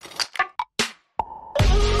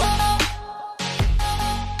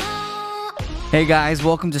Hey guys,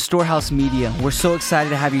 welcome to Storehouse Media. We're so excited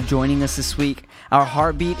to have you joining us this week. Our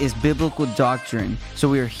heartbeat is biblical doctrine, so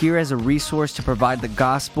we are here as a resource to provide the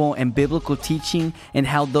gospel and biblical teaching and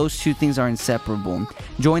how those two things are inseparable.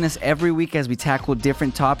 Join us every week as we tackle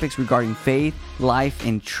different topics regarding faith, life,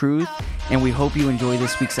 and truth, and we hope you enjoy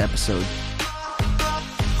this week's episode.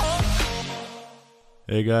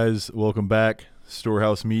 Hey guys, welcome back.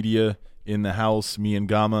 Storehouse Media in the house, me and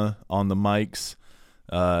Gama on the mics.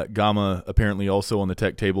 Gama apparently also on the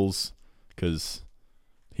tech tables because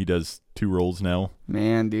he does two roles now.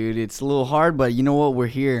 Man, dude, it's a little hard, but you know what? We're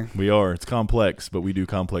here. We are. It's complex, but we do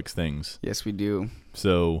complex things. Yes, we do.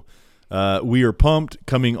 So we are pumped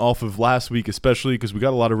coming off of last week, especially because we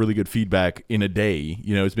got a lot of really good feedback in a day.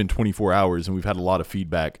 You know, it's been 24 hours, and we've had a lot of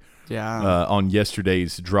feedback on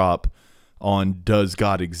yesterday's drop on does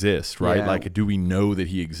God exist, right? Yeah. Like, do we know that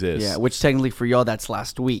he exists? Yeah, which technically for y'all, that's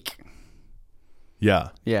last week. Yeah.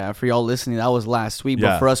 Yeah, for y'all listening, that was last week. Yeah.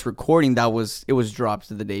 But for us recording, it was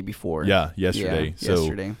dropped the day before. Yeah, yesterday.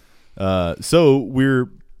 Yeah, yesterday. So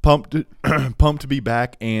we're pumped to be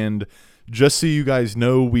back, and just so you guys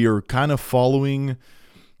know, we are kind of following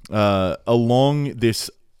along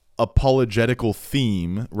this apologetical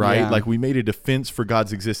theme, right? Yeah. Like we made a defense for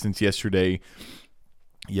God's existence dropped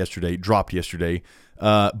yesterday.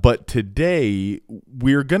 But today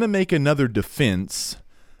we're going to make another defense.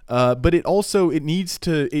 But it needs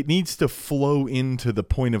to flow into the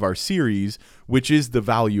point of our series, which is the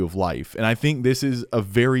value of life. And I think this is a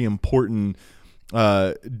very important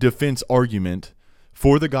defense argument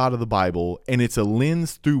for the God of the Bible, and it's a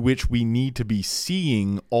lens through which we need to be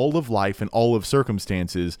seeing all of life and all of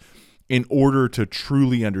circumstances in order to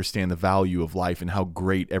truly understand the value of life and how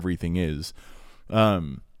great everything is.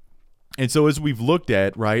 And so as we've looked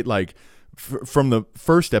at, right, like from the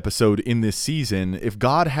first episode in this season, if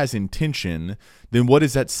God has intention, then what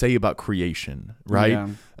does that say about creation,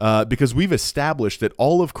 right? Yeah. Because we've established that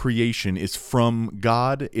all of creation is from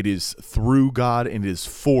God, it is through God, and it is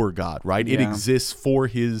for God, right? Yeah. It exists for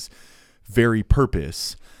his very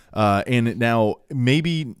purpose. And now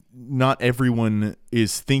maybe not everyone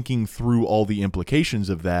is thinking through all the implications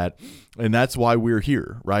of that, and that's why we're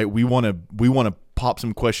here, right? We want to pop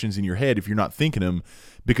some questions in your head if you're not thinking them,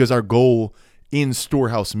 because our goal in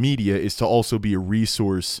Storehouse Media is to also be a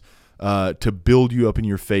resource to build you up in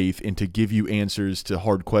your faith and to give you answers to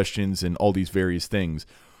hard questions and all these various things.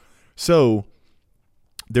 So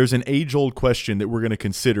there's an age-old question that we're going to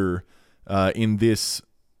consider in this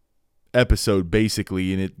episode,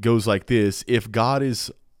 basically, and it goes like this: if God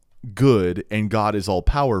is good and God is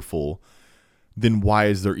all-powerful, then why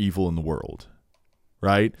is there evil in the world?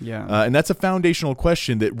 Right? Yeah. And that's a foundational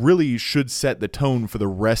question that really should set the tone for the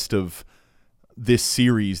rest of this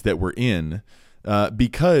series that we're in.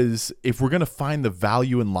 Because if we're going to find the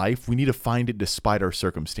value in life, we need to find it despite our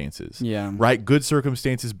circumstances. Yeah. Right? Good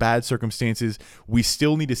circumstances, bad circumstances, we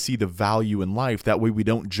still need to see the value in life. That way we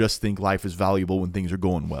don't just think life is valuable when things are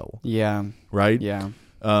going well. Yeah. Right? Yeah.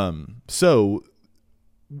 So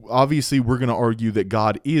obviously we're going to argue that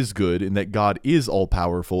God is good and that God is all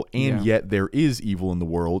powerful, and yet there is evil in the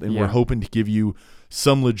world, and we're hoping to give you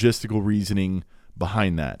some logistical reasoning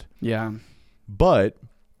behind that. Yeah. But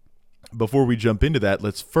before we jump into that,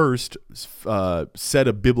 let's first set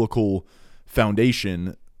a biblical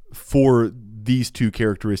foundation for these two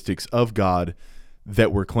characteristics of God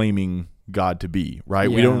that we're claiming God to be, right?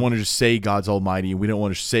 Yeah. We don't want to just say God's almighty, and we don't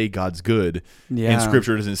want to say God's good, and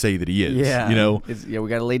Scripture doesn't say that he is. Yeah. You know? We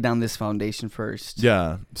got to lay down this foundation first.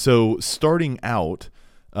 Yeah. So starting out,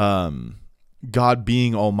 God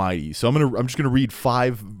being almighty. So I'm just gonna read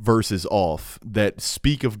 5 verses off that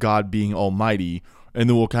speak of God being almighty, and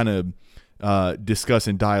then we'll kind of discuss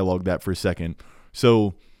and dialogue that for a second.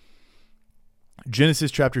 So Genesis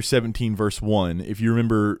chapter 17, verse 1, if you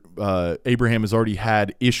remember, Abraham has already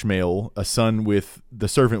had Ishmael, a son with the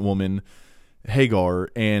servant woman, Hagar,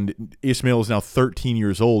 and Ishmael is now 13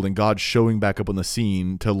 years old, and God's showing back up on the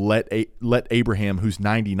scene to let Abraham, who's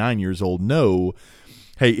 99 years old, know,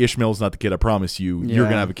 hey, Ishmael's not the kid I promised you. You're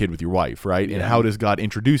going to have a kid with your wife, right? Yeah. And how does God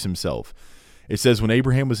introduce himself? It says, when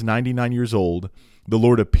Abraham was 99 years old, the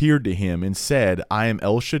Lord appeared to him and said, I am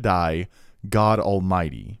El Shaddai, God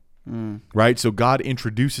Almighty. Right? So God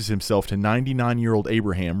introduces himself to 99-year-old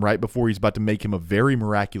Abraham right before he's about to make him a very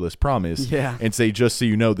miraculous promise and say, just so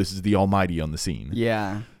you know, this is the Almighty on the scene.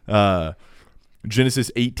 Yeah. Genesis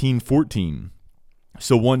 18:14.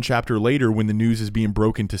 So one chapter later, when the news is being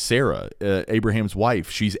broken to Sarah, Abraham's wife,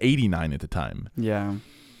 she's 89 at the time. Yeah.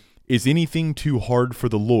 Is anything too hard for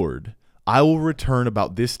the Lord? I will return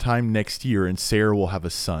about this time next year and Sarah will have a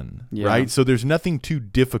son, Yeah. right? So there's nothing too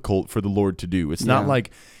difficult for the Lord to do. It's not Yeah.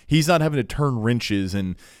 like he's not having to turn wrenches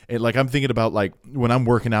and like I'm thinking about like when I'm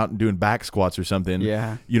working out and doing back squats or something.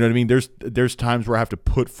 Yeah. You know what I mean? There's times where I have to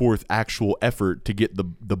put forth actual effort to get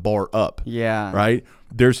the bar up. Yeah. Right?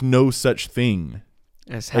 There's no such thing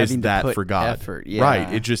As as having to that put for God. effort. Yeah. Right.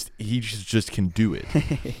 He just can do it.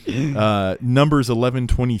 Numbers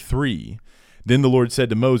 11:23. Then the Lord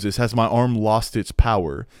said to Moses, has my arm lost its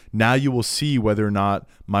power? Now you will see whether or not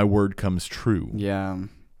my word comes true. Yeah.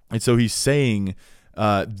 And so he's saying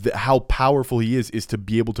how powerful he is to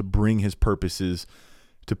be able to bring his purposes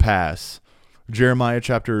to pass. Jeremiah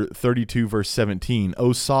chapter 32, verse 17.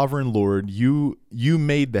 O sovereign Lord, you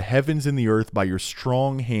made the heavens and the earth by your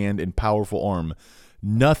strong hand and powerful arm.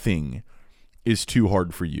 Nothing is too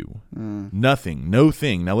hard for you. Nothing, no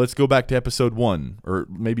thing. Now let's go back to episode 1, or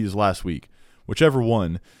maybe it was last week, whichever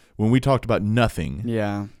one, when we talked about nothing.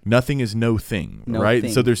 Yeah. Nothing is no thing, No right?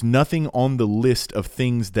 thing. So there's nothing on the list of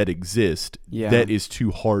things that exist Yeah. that is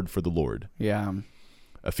too hard for the Lord. Yeah.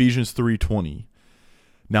 Ephesians 3:20.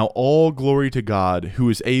 Now all glory to God, who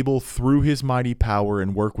is able through his mighty power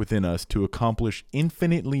and work within us to accomplish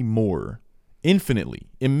infinitely more,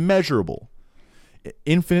 immeasurable,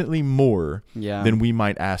 infinitely more Yeah. than we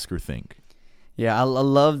might ask or think. Yeah, I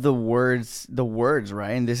love the words,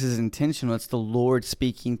 right? And this is intentional. It's the Lord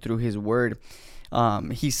speaking through his word.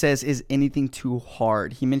 He says, is anything too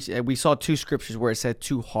hard? He mentioned, we saw 2 scriptures where it said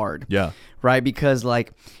too hard. Yeah. Right? Because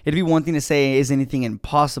like, it'd be one thing to say, is anything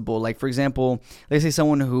impossible? Like, for example, let's say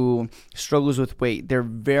someone who struggles with weight, they're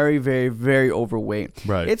very, very, very overweight.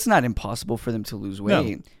 Right. It's not impossible for them to lose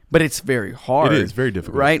weight, but it's very hard. It is very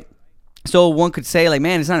difficult. Right? So one could say, like,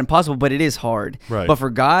 man, it's not impossible, but it is hard. Right. But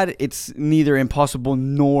for God, it's neither impossible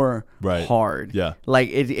nor Right. hard. Yeah. Like,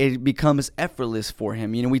 it becomes effortless for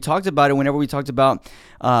him. You know, we talked about it whenever we talked about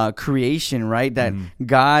creation, right? That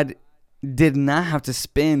God did not have to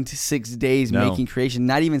spend 6 days No. making creation,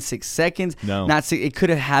 not even 6 seconds. No. It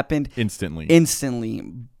could have happened Instantly.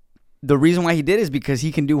 The reason why he did is because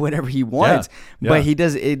he can do whatever he wants, Yeah. but he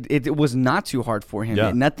does it was not too hard for him.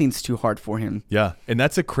 Yeah. Nothing's too hard for him. Yeah, and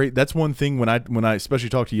that's one thing when I especially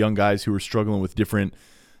talk to young guys who are struggling with different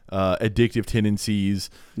addictive tendencies,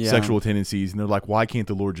 Yeah. sexual tendencies, and they're like, why can't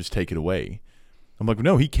the Lord just take it away? I'm like,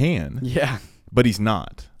 no, he can, Yeah. but he's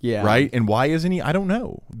not. Yeah. Right? And why isn't he? I don't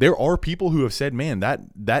know. There are people who have said, man,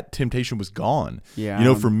 that temptation was gone. Yeah. You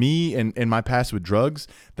know, for me and my past with drugs,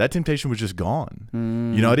 that temptation was just gone.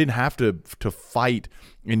 You know, I didn't have to fight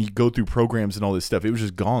and you go through programs and all this stuff. It was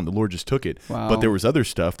just gone. The Lord just took it. Wow. But there was other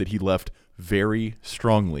stuff that he left very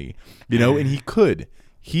strongly, you know, and he could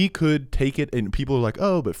take it, and people are like,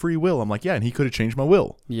 oh, but free will. I'm like, yeah, and he could have changed my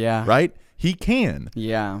will. Yeah. Right? He can,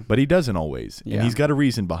 Yeah. but he doesn't always. Yeah. And he's got a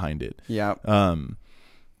reason behind it. Yeah.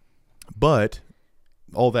 But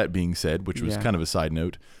all that being said, which was Yeah. kind of a side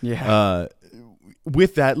note, Yeah.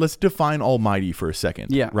 with that, let's define Almighty for a second.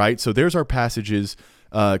 Yeah. Right? So there's our passages.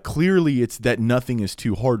 Clearly, it's that nothing is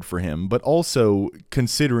too hard for him, but also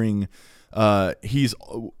considering he's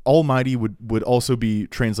Almighty would also be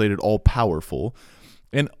translated all powerful.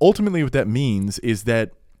 And ultimately what that means is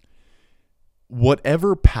that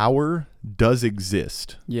whatever power does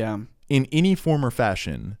exist Yeah. in any form or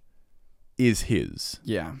fashion is his.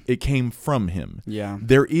 Yeah. It came from him. Yeah.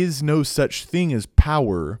 There is no such thing as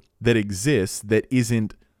power that exists that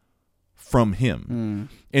isn't from him.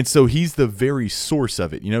 And so he's the very source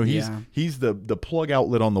of it. You know, he's the plug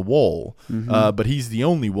outlet on the wall, but he's the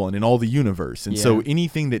only one in all the universe. And so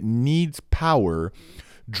anything that needs power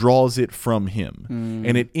draws it from him.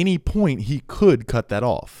 And at any point he could cut that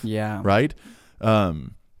off. Yeah. Right?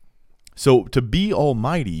 So to be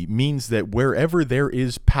almighty means that wherever there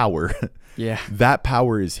is power, Yeah. that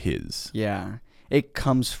power is his. Yeah. It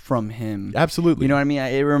comes from him. Absolutely. You know what I mean?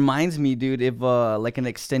 It reminds me, dude, of like an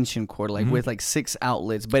extension cord, like with like 6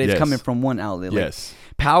 outlets, but it's Yes. coming from one outlet. Like, Yes.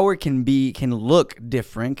 power can look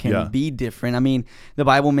different, can Yeah. be different. I mean, the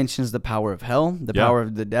Bible mentions the power of hell, the Yeah. power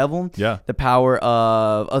of the devil, Yeah. the power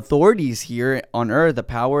of authorities here on earth, the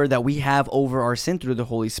power that we have over our sin through the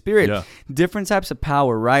Holy Spirit. Yeah. Different types of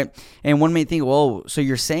power, right? And one may think, well, so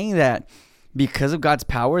you're saying that because of God's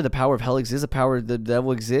power, the power of hell exists, the power of the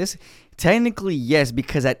devil exists? Technically, yes,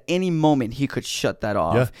 because at any moment he could shut that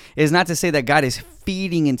off. Yeah. It's not to say that God is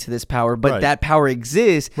feeding into this power, but Right. that power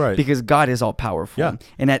exists Right. because God is all powerful. Yeah.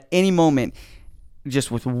 And at any moment,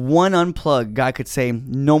 just with one unplug, God could say,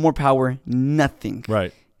 no more power, nothing.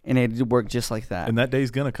 Right. And it worked just like that. And that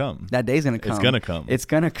day's going to come. That day's going to come. It's gonna come. It's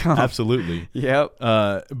going to come. Absolutely. Yep.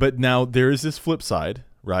 But now there is this flip side,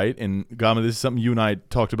 right? And Gama, this is something you and I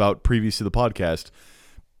talked about previous to the podcast.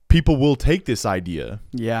 people will take this idea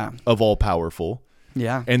Yeah. of all powerful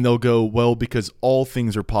Yeah. and they'll go, well, because all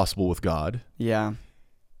things are possible with God, Yeah.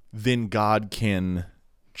 then God can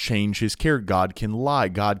change his character. God can lie.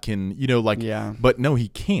 God can, Yeah. but no, he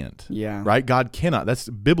can't. Yeah. Right? God cannot. That's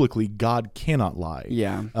biblically, God cannot lie.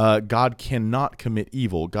 Yeah. God cannot commit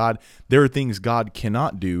evil. There are things God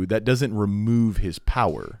cannot do. That doesn't remove his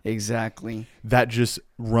power. Exactly. That just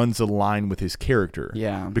runs a line with his character.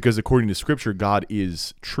 Yeah. Because according to Scripture, God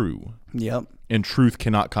is true. Yep. And truth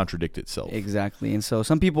cannot contradict itself. Exactly. And so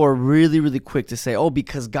some people are really, really quick to say, oh,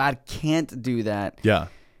 because God can't do that, Yeah.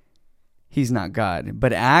 he's not God.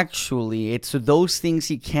 But actually, it's those things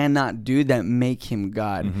he cannot do that make him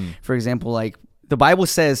God. Mm-hmm. For example, like the Bible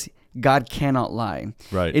says God cannot lie.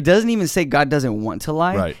 Right. It doesn't even say God doesn't want to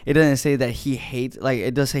lie. Right. It doesn't say that he hates, like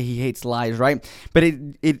it does say he hates lies, right? But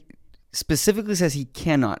it specifically says he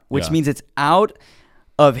cannot, which Yeah. means it's out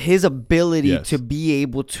of his ability Yes. to be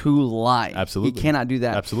able to lie. Absolutely. He cannot do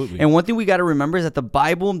that. Absolutely. And one thing we got to remember is that the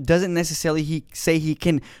Bible doesn't necessarily say he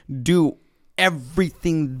can do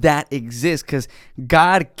everything that exists, because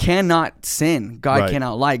God cannot sin. God Right.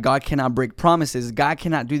 cannot lie. God cannot break promises. God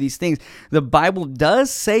cannot do these things. The Bible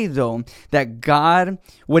does say, though, that God,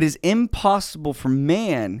 what is impossible for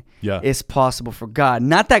man Yeah. is possible for God.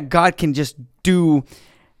 Not that God can just do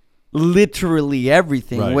literally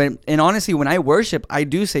everything. Right. And honestly, when I worship, I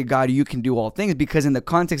do say, God, you can do all things, because in the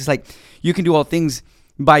context, it's like you can do all things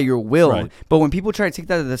by your will. Right. But when people try to take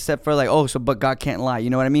that to the step further, like, oh, so but God can't lie. You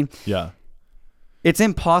know what I mean? Yeah. It's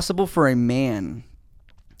impossible for a man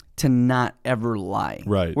to not ever lie.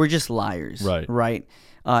 Right. We're just liars. Right. Right.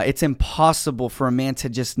 It's impossible for a man to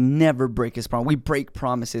just never break his promise. We break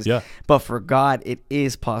promises. Yeah. But for God, it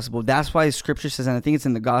is possible. That's why Scripture says, and I think it's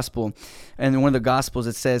in the Gospel, and in one of the Gospels,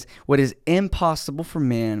 it says, what is impossible for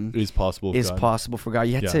man It is possible. is God. possible for God.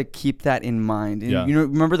 You have Yeah. to keep that in mind. And Yeah.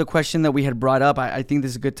 remember the question that we had brought up? I think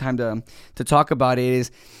this is a good time to talk about it.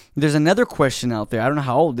 Is there's another question out there. I don't know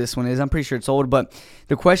how old this one is. I'm pretty sure it's old. But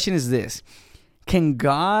the question is this. Can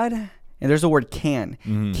God, and there's the word can,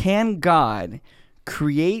 can God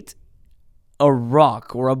create a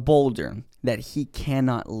rock or a boulder that he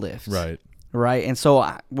cannot lift? Right. Right? And so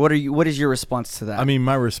what is your response to that? I mean,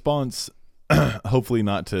 my response, hopefully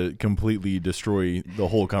not to completely destroy the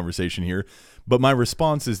whole conversation here, but my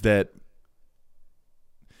response is that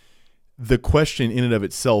the question in and of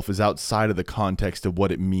itself is outside of the context of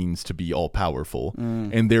what it means to be all powerful.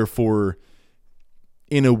 And therefore,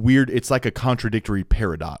 in a weird, it's like a contradictory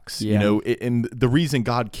paradox, Yeah. and the reason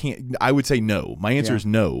God can't, I would say no. My answer Yeah. is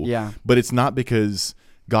no. Yeah. But it's not because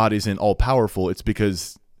God isn't all powerful. It's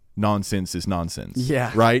because nonsense is nonsense.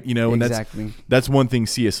 Yeah. Right. And Exactly. that's one thing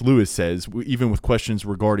C.S. Lewis says. Even with questions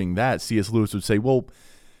regarding that, C.S. Lewis would say, well,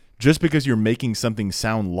 just because you're making something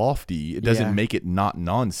sound lofty, it doesn't Yeah. make it not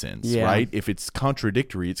nonsense, Yeah. right? If it's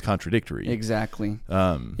contradictory, it's contradictory. Exactly.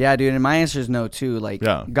 Um, Yeah, dude, and my answer is no too. Like,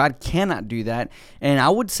 Yeah. God cannot do that, and I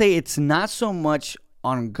would say it's not so much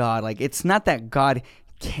on God. Like, it's not that God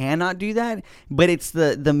cannot do that, but it's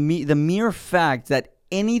the mere fact that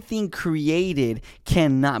anything created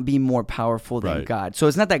cannot be more powerful than Right. God. So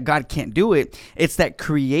it's not that God can't do it; it's that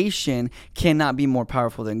creation cannot be more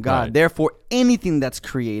powerful than God. Right. Therefore, anything that's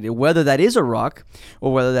created, whether that is a rock,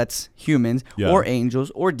 or whether that's humans, Yeah. or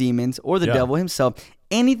angels, or demons, or the Yeah. devil himself,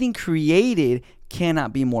 anything created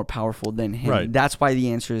cannot be more powerful than him. Right. That's why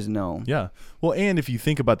the answer is no. Yeah. Well, and if you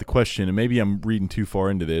think about the question, and maybe I'm reading too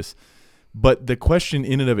far into this, but the question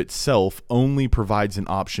in and of itself only provides an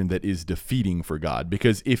option that is defeating for God.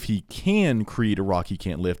 Because if he can create a rock he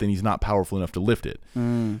can't lift, then he's not powerful enough to lift it.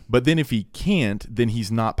 But then if he can't, then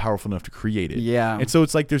he's not powerful enough to create it. Yeah. And so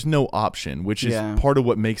it's like there's no option, which is Yeah. part of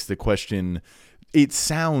what makes the question, it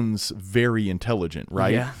sounds very intelligent,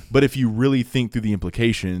 right? Yeah. But if you really think through the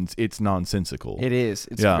implications, it's nonsensical. It is.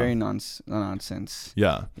 It's Yeah. very nonsense.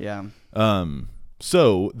 Yeah. Yeah.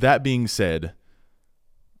 So that being said,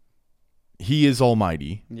 he is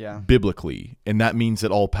almighty Yeah. biblically, and that means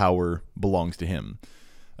that all power belongs to him.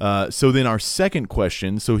 So then our second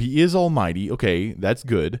question, so he is almighty. Okay, that's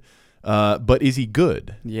good. But is he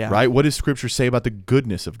good? Yeah. Right? What does Scripture say about the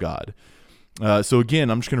goodness of God? So again,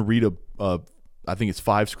 I'm just going to read I think it's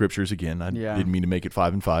 5 scriptures again. I Yeah. didn't mean to make it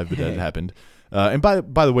 5 and 5, but that happened. And by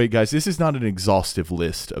the way, guys, this is not an exhaustive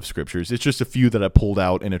list of scriptures. It's just a few that I pulled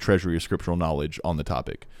out in a treasury of scriptural knowledge on the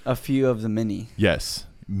topic. A few of the many. Yes,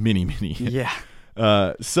 many. Yeah.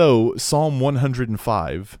 So Psalm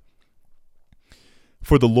 105,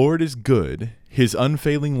 for the Lord is good, his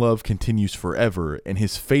unfailing love continues forever, and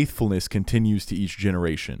his faithfulness continues to each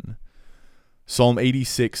generation. Psalm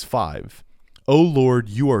 86:5, O Lord,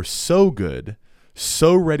 you are so good,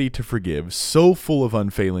 so ready to forgive, so full of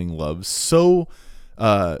unfailing love, so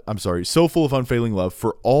full of unfailing love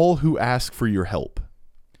for all who ask for your help.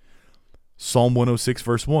 Psalm 106,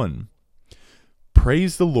 verse 1.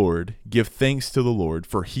 Praise the Lord, give thanks to the Lord,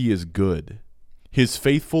 for he is good. His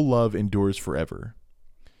faithful love endures forever.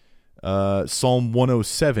 Psalm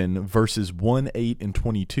 107, verses 1, 8, and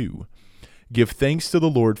 22. Give thanks to the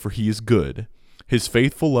Lord, for he is good. His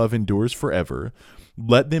faithful love endures forever.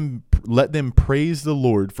 Let them praise the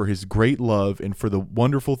Lord for his great love and for the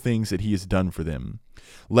wonderful things that he has done for them.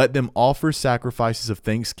 Let them offer sacrifices of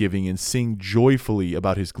thanksgiving and sing joyfully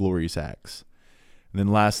about his glorious acts. And then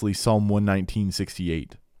lastly, Psalm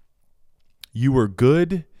 119:68. You are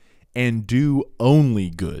good and do only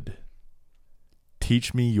good.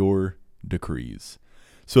 Teach me your decrees.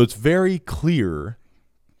 So it's very clear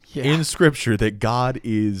in Scripture that God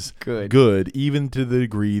is good, even to the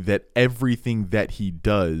degree that everything that he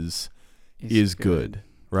does is good,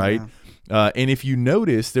 right? Yeah. And if you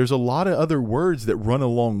notice, there's a lot of other words that run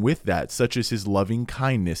along with that, such as his loving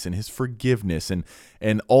kindness and his forgiveness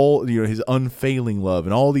and all, his unfailing love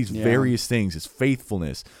and all these various things, his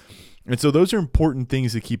faithfulness. And so those are important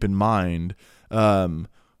things to keep in mind.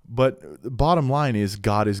 But the bottom line is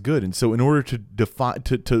God is good. And so in order to define,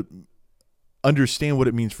 to understand what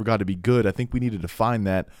it means for God to be good, I think we need to define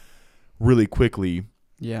that really quickly.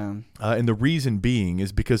 Yeah. And the reason being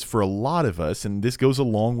is because for a lot of us, and this goes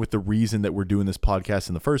along with the reason that we're doing this podcast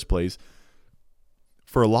in the first place,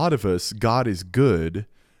 for a lot of us, God is good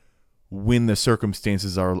when the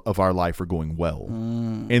circumstances of our life are going well.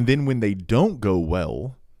 And then when they don't go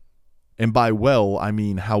well, and by well, I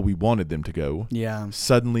mean how we wanted them to go,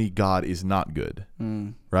 suddenly God is not good,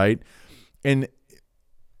 right? And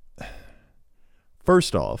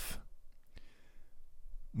first off,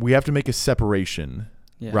 we have to make a separation.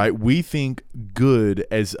 Right, we think good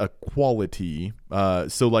as a quality.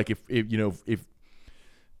 So, like, if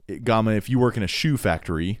Gama, if you work in a shoe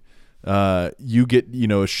factory, you get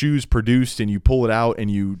a shoe's produced and you pull it out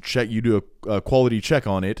and you do a quality check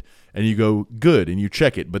on it and you go good and you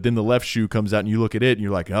check it, but then the left shoe comes out and you look at it and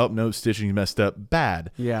you're like, oh no, stitching's messed up,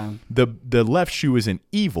 bad. Yeah. The left shoe isn't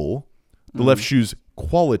evil. The left shoe's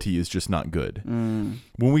quality is just not good.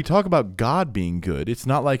 When we talk about God being good, it's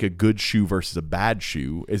not like a good shoe versus a bad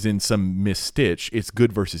shoe, as in some misstitch. It's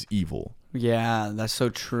good versus evil. Yeah, that's so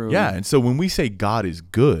true. Yeah, and so when we say God is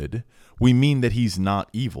good, we mean that he's not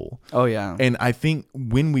evil. Oh, yeah. And I think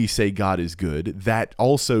when we say God is good, that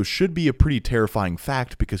also should be a pretty terrifying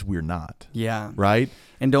fact because we're not. Yeah. Right?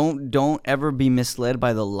 And don't ever be misled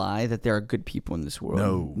by the lie that there are good people in this world.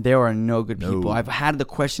 No. There are no good people. I've had the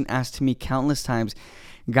question asked to me countless times,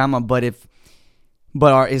 Gama,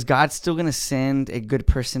 is God still going to send a good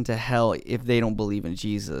person to hell if they don't believe in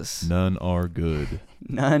Jesus? None are good.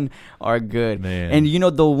 None are good. Man. And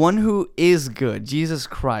the one who is good, Jesus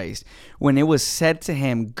Christ, when it was said to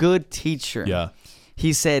him, good teacher,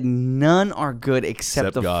 he said, none are good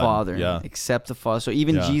except the God. Father. Except the Father. So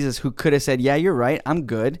even Jesus, who could have said, yeah, you're right, I'm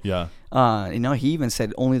good. Yeah. He even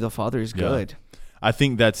said, only the Father is good. I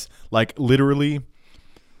think that's like literally,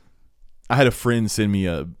 I had a friend send me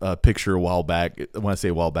a picture a while back. When I say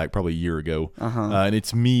a while back, probably a year ago. And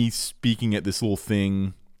it's me speaking at this little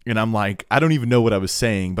thing. And I'm like, I don't even know what I was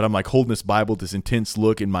saying, but I'm like holding this Bible, this intense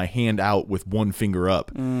look, and my hand out with one finger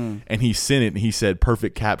up. And he sent it and he said,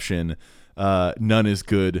 perfect caption, none is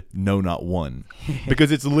good, no, not one.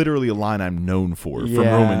 Because it's literally a line I'm known for from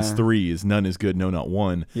Romans 3 is none is good, no, not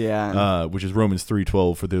one. Yeah. Which is Romans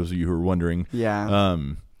 3:12 for those of you who are wondering. Yeah.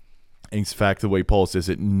 In fact, the way Paul says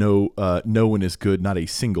it, no one is good, not a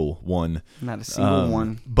single one. Not a single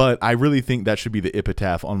one. But I really think that should be the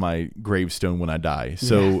epitaph on my gravestone when I die.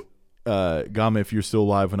 So, Gama, if you're still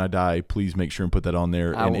alive when I die, please make sure and put that on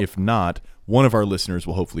there. And if not, one of our listeners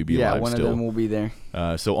will hopefully be alive still. Yeah, one of them will be there.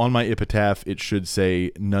 So on my epitaph, it should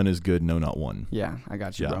say, none is good, no, not one. Yeah, I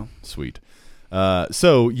got you, bro. Sweet.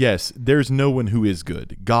 So, yes, there's no one who is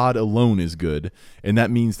good. God alone is good, and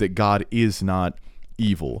that means that God is not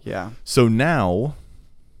evil. Yeah. So now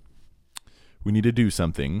we need to do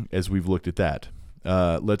something as we've looked at that.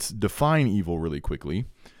 Let's define evil really quickly,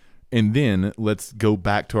 and then let's go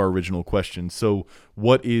back to our original question. So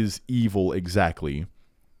what is evil exactly?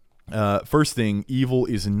 First thing, evil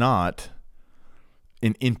is not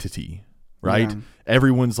an entity, right? Yeah.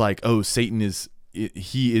 Everyone's like, oh,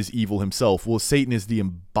 he is evil himself. Well, Satan is the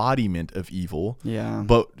embodiment of evil. Yeah.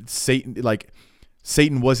 But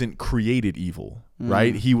Satan wasn't created evil,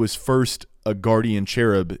 right? He was first a guardian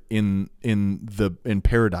cherub in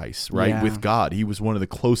paradise, right? Yeah. With God. He was one of the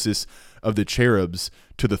closest of the cherubs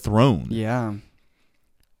to the throne. Yeah.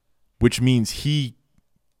 Which means he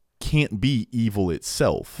can't be evil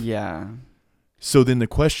itself. Yeah. So then the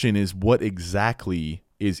question is, what exactly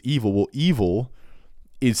is evil? Well, evil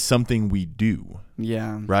is something we do.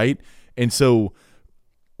 Yeah. Right? And so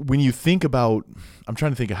when you think about, I'm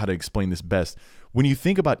trying to think of how to explain this best. When you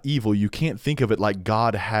think about evil, you can't think of it like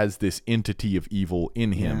God has this entity of evil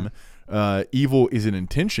in him. Evil is an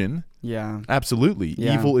intention. Yeah. Absolutely.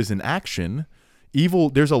 Yeah. Evil is an action. Evil,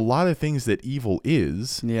 there's a lot of things that evil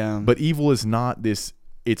is. Yeah. But evil is not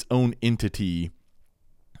its own entity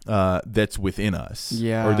that's within us,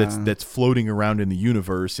 or that's floating around in the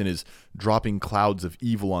universe and is dropping clouds of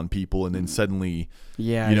evil on people, and then suddenly,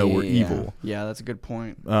 we're evil. Yeah, that's a good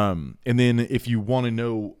point. And then if you want to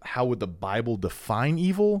know how would the Bible define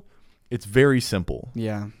evil, it's very simple.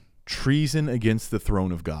 Yeah. Treason against the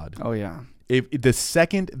throne of God. Oh yeah. If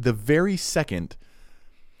the very second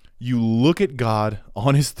you look at God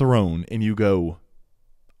on his throne and you go,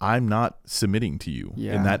 I'm not submitting to you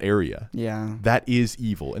in that area. Yeah. That is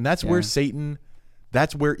evil. And that's where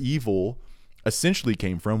that's where evil essentially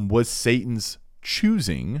came from, was Satan's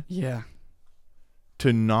choosing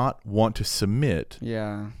to not want to submit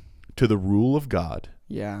to the rule of God.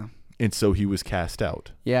 Yeah. And so he was cast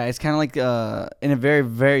out. Yeah, it's kind of like in a very,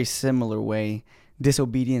 very similar way,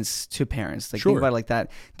 disobedience to parents. Like think about it like that.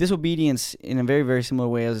 Disobedience in a very, very similar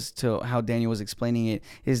way as to how Daniel was explaining it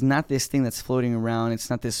is not this thing that's floating around. It's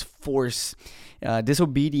not this force.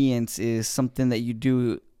 Disobedience is something that you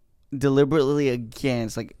do deliberately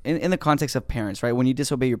against, like in the context of parents, right? When you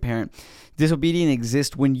disobey your parent, disobedience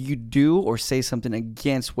exists when you do or say something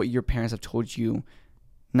against what your parents have told you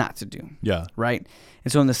not to do. Yeah. Right?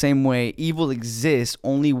 And so in the same way, evil exists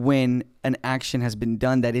only when an action has been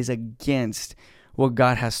done that is against what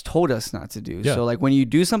God has told us not to do. Yeah. So like when you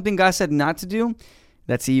do something God said not to do,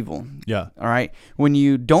 that's evil. Yeah. All right. When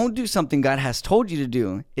you don't do something God has told you to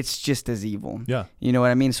do, it's just as evil. Yeah. You know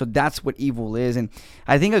what I mean? So that's what evil is. And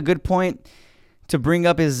I think a good point to bring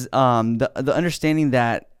up is the understanding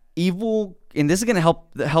that evil, and this is going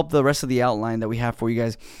to help the rest of the outline that we have for you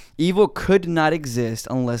guys. Evil could not exist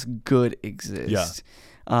unless good exists.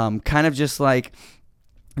 Yeah. Kind of just like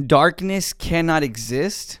darkness cannot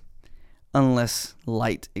exist unless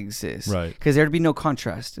light exists. Right. Because there'd be no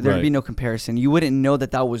contrast. There'd be no comparison. You wouldn't know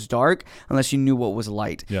that was dark unless you knew what was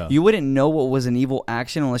light. Yeah. You wouldn't know what was an evil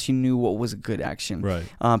action unless you knew what was a good action.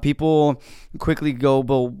 Right. People quickly go,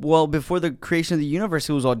 well, before the creation of the universe,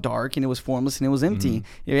 it was all dark and it was formless and it was empty.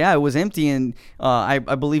 Mm-hmm. Yeah, it was empty. And I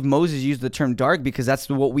believe Moses used the term dark because that's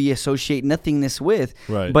what we associate nothingness with.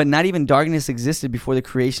 Right. But not even darkness existed before the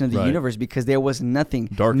creation of the universe because there was nothing.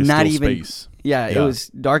 Dark is not still even space. Yeah, it was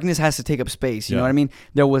darkness has to take up space. You know what I mean?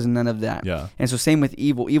 There was none of that. Yeah. And so same with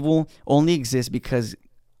evil. Evil only exists because,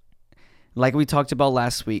 like we talked about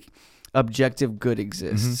last week, objective good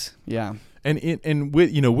exists. Mm-hmm. Yeah. And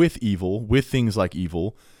with evil, with things like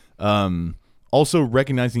evil, also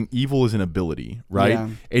recognizing evil is an ability, right? Yeah.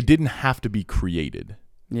 It didn't have to be created.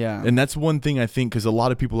 Yeah. And that's one thing I think, because a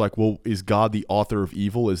lot of people are like, well, is God the author of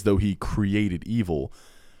evil as though he created evil?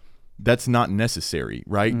 That's not necessary,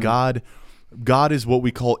 right? God is what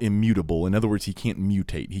we call immutable. In other words, he can't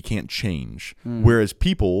mutate. He can't change. Whereas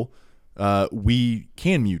people, we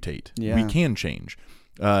can mutate. Yeah. We can change.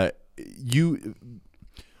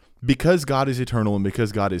 Because God is eternal and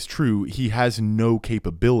because God is true, he has no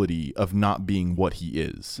capability of not being what he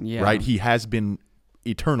is. Yeah. Right? He has been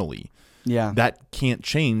eternally. Yeah. That can't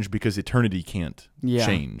change because eternity can't Yeah.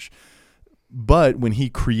 change. But when he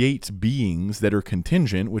creates beings that are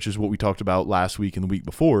contingent, which is what we talked about last week and the week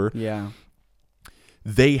before,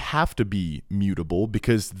 they have to be mutable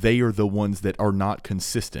because they are the ones that are not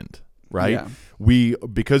consistent, right? Yeah.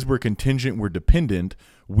 Because we're contingent, we're dependent,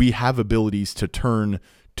 we have abilities to turn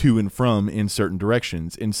to and from in certain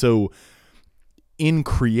directions. And so in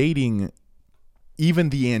creating even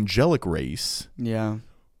the angelic race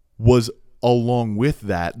was along with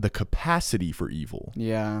that the capacity for evil,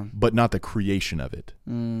 but not the creation of it.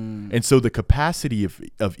 And so the capacity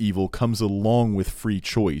of evil comes along with free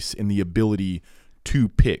choice and the ability to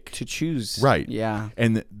pick, to choose, right? Yeah.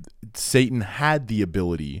 And Satan had the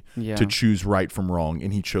ability to choose right from wrong,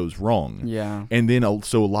 and he chose wrong. Yeah. And then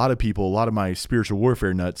so a lot of my spiritual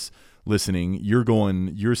warfare nuts listening, you're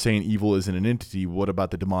saying evil isn't an entity. What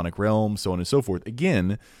about the demonic realm, so on and so forth?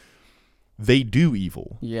 Again, they do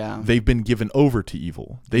evil. Yeah. They've been given over to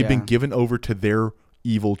evil. They've been given over to their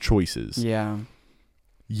evil choices. Yeah.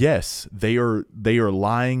 Yes, they are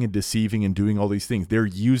lying and deceiving and doing all these things. They're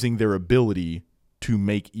using their ability to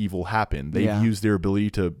make evil happen. They've used their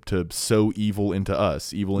ability to sow evil into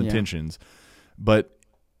us, evil intentions. But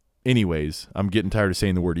anyways, I'm getting tired of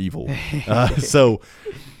saying the word evil. So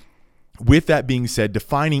with that being said,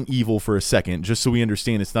 defining evil for a second, just so we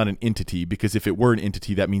understand it's not an entity, because if it were an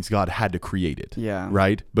entity, that means God had to create it. Yeah.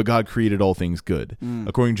 Right? But God created all things good.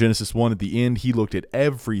 According to Genesis 1, at the end, he looked at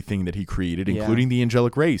everything that he created, including the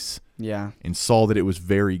angelic race, and saw that it was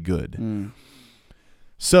very good.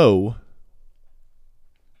 So,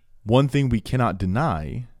 one thing we cannot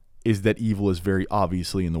deny is that evil is very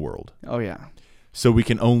obviously in the world. Oh, yeah. So we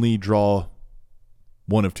can only draw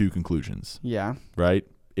one of two conclusions. Yeah. Right?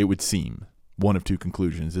 It would seem one of two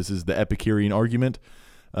conclusions. This is the Epicurean argument.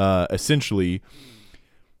 Essentially,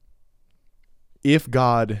 if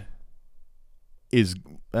God is,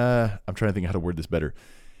 I'm trying to think how to word this better.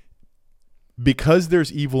 Because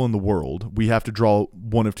there's evil in the world, we have to draw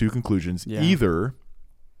one of two conclusions. Yeah. Either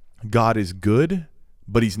God is good,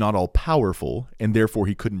 but he's not all powerful, and therefore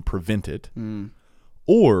he couldn't prevent it.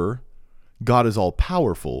 Or God is all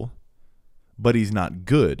powerful, but he's not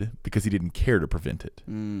good because he didn't care to prevent it.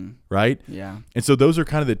 Right? Yeah. And so those are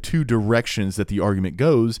kind of the two directions that the argument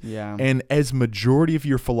goes. Yeah. And as majority of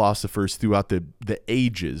your philosophers throughout the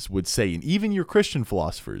ages would say, and even your Christian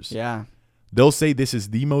philosophers, they'll say this is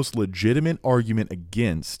the most legitimate argument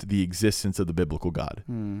against the existence of the biblical God.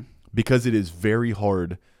 Because it is very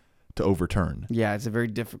hard to overturn. Yeah, it's a very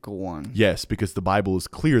difficult one. Yes, because the Bible is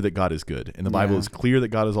clear that God is good, and the Bible is clear that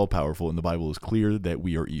God is all powerful, and the Bible is clear that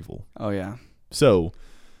we are evil. Oh yeah. So,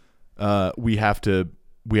 we have to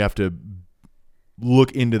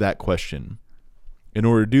look into that question. In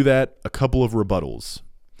order to do that, a couple of rebuttals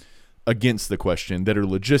against the question that are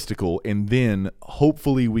logistical, and then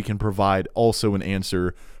hopefully we can provide also an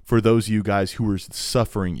answer for those of you guys who are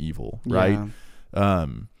suffering evil, right?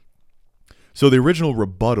 So the original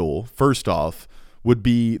rebuttal, first off, would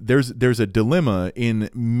be there's a dilemma in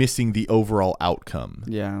missing the overall outcome.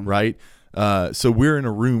 Yeah. Right? So we're in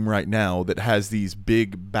a room right now that has these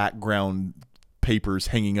big background papers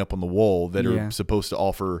hanging up on the wall that are supposed to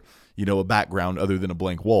offer, a background other than a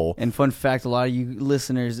blank wall. And fun fact, a lot of you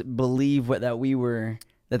listeners believe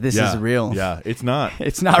that this is real. Yeah, it's not.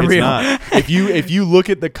 It's not real. Not. If you look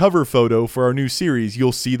at the cover photo for our new series,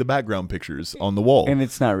 you'll see the background pictures on the wall. And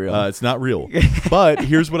it's not real. It's not real. But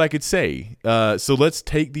here's what I could say. So let's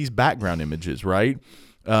take these background images, right?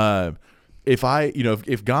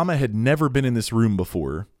 If Gamma had never been in this room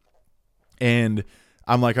before, and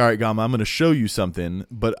I'm like, all right, Gamma, I'm going to show you something,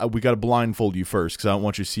 but we got to blindfold you first because I don't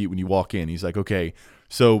want you to see it when you walk in. He's like, okay.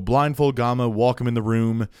 So blindfold Gamma, walk him in the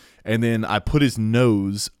room, and then I put his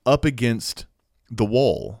nose up against the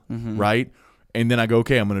wall, right? And then I go,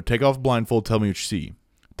 okay, I'm going to take off blindfold, tell me what you see.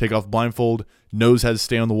 Take off blindfold, nose has to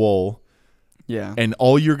stay on the wall. Yeah. And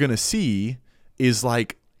all you're going to see is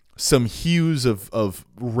like some hues of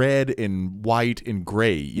red and white and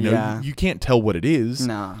gray. You can't tell what it is.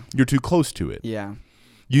 Nah. You're too close to it. Yeah.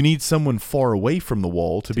 You need someone far away from the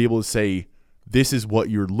wall to be able to say, this is what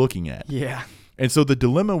you're looking at. Yeah. And so the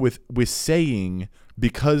dilemma with saying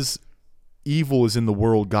because evil is in the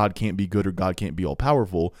world, God can't be good or God can't be all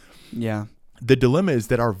powerful. Yeah. The dilemma is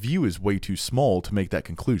that our view is way too small to make that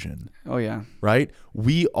conclusion. Oh yeah. Right?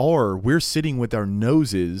 We're sitting with our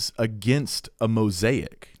noses against a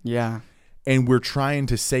mosaic. Yeah. And we're trying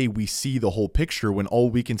to say we see the whole picture when all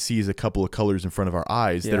we can see is a couple of colors in front of our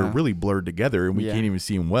eyes that are really blurred together and we can't even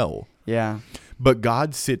see them well. Yeah. But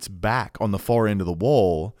God sits back on the far end of the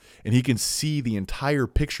wall and he can see the entire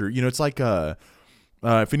picture. It's like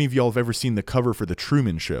if any of y'all have ever seen the cover for The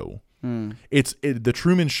Truman Show. The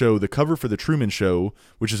Truman Show, the cover for The Truman Show,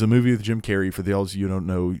 which is a movie with Jim Carrey. For those you don't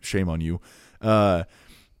know, shame on you.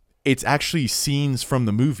 It's actually scenes from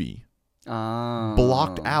the movie.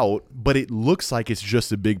 Blocked out, but it looks like it's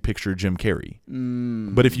just a big picture of Jim Carrey.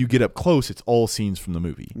 But if you get up close, it's all scenes from the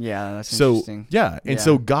movie. Yeah, that's interesting. Yeah, and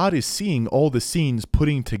so God is seeing all the scenes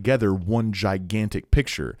putting together one gigantic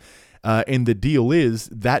picture. And the deal is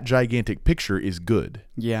that gigantic picture is good.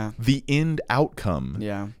 Yeah. The end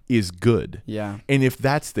outcome is good. Yeah. And if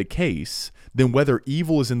that's the case, then whether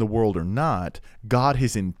evil is in the world or not, God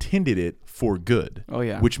has intended it for good. Oh,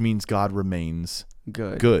 yeah. Which means God remains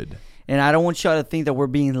good. And I don't want y'all to think that we're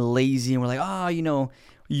being lazy and we're like,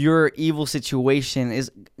 your evil situation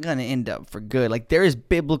is going to end up for good. Like, there is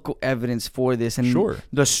biblical evidence for this. And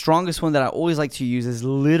the strongest one that I always like to use is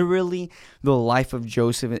literally the life of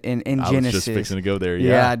Joseph in Genesis. I was just fixing to go there.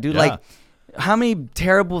 Yeah, dude. Yeah. Like, how many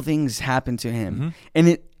terrible things happened to him? And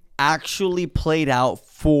it actually played out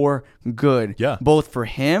for good. Yeah. Both for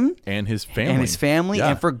him and his family.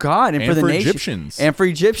 And for God and for the nation. Egyptians. And for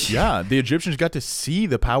Egyptians. Yeah. The Egyptians got to see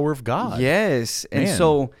the power of God. Yes. And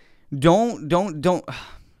so don't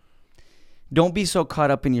don't be so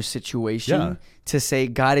caught up in your situation Yeah. to say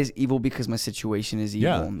God is evil because my situation is evil.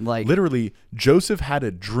 Yeah. Like, literally, Joseph had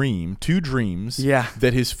a dream, 2 dreams, Yeah.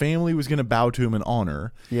 that his family was going to bow to him in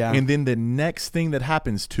honor. Yeah. And then the next thing that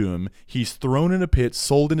happens to him, he's thrown in a pit,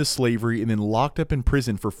 sold into slavery, and then locked up in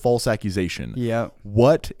prison for false accusation. Yeah.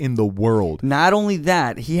 What in the world? Not only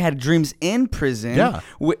that, he had dreams in prison, Yeah.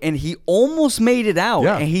 and he almost made it out,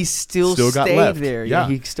 Yeah. and he still Got stayed left. there. Yeah.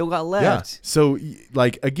 He still got Yeah. left. So,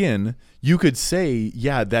 like, again, you could say,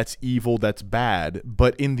 yeah, that's evil, that's bad.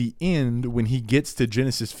 But in the end, when he gets to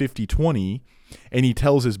Genesis 50:20 and he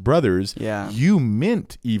tells his brothers, Yeah. you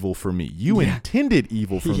meant evil for me. You intended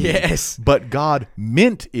evil for me. Yes. But God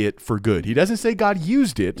meant it for good. He doesn't say God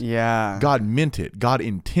used it. Yeah. God meant it. God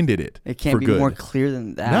intended it It can't for be good. more clear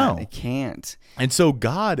than that. No. It can't. And so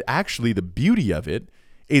God, actually, the beauty of it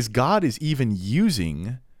is God is even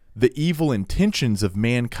using the evil intentions of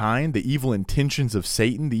mankind, the evil intentions of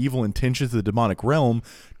Satan, the evil intentions of the demonic realm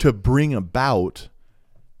to bring about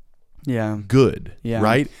Yeah. good, Yeah.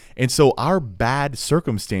 right? And so our bad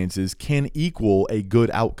circumstances can equal a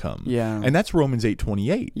good outcome. Yeah. And that's Romans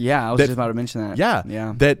 8:28. Yeah, I was That- just about to mention that. Yeah.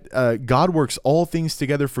 Yeah. That God works all things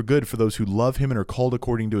together for good for those who love him and are called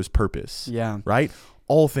according to his purpose. Yeah. Right?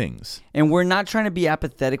 All things. And we're not trying to be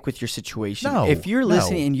apathetic with your situation. No, If you're no.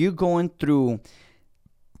 listening and you're going through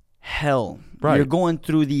hell, Right. you're going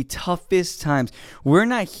through the toughest times, we're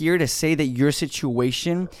not here to say that your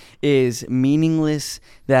situation is meaningless,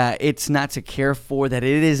 that it's not to care for, that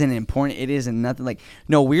it isn't important, it isn't nothing. Like,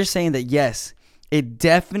 no, we're saying that yes, it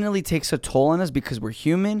definitely takes a toll on us because we're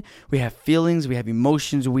human. We have feelings, we have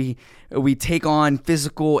emotions, we take on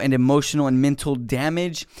physical and emotional and mental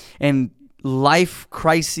damage, and life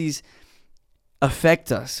crises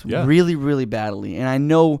affect us Yeah. really, really badly. And I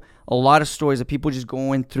know a lot of stories of people just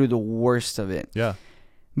going through the worst of it. Yeah.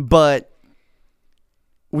 But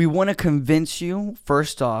we want to convince you,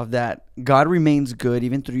 first off, that God remains good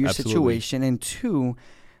even through your Absolutely. situation. And 2,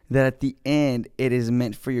 that at the end, it is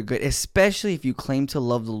meant for your good, especially if you claim to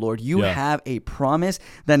love the Lord. You Yeah. have a promise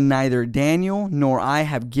that neither Daniel nor I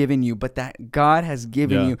have given you, but that God has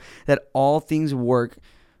given Yeah. you, that all things work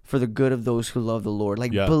for the good of those who love the Lord.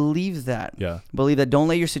 Like, Yeah. believe that. Yeah. Believe that. Don't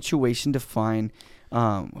let your situation define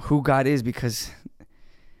who God is, because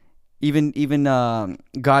even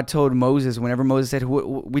God told Moses, whenever Moses said,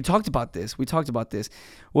 we talked about this.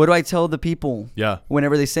 What do I tell the people Yeah.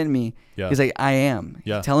 whenever they send me? Yeah. He's like, I am.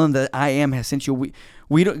 Yeah. Tell them that I am has sent you.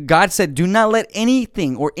 We don't, God said, do not let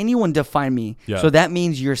anything or anyone define me. Yeah. So that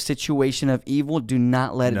means your situation of evil, do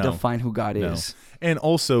not let it No. define who God No. is. And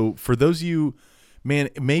also, for those of you, man,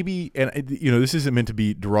 maybe, and this isn't meant to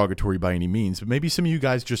be derogatory by any means, but maybe some of you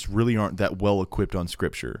guys just really aren't that well equipped on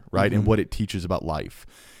Scripture, right? And what it teaches about life.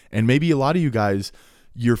 And maybe a lot of you guys,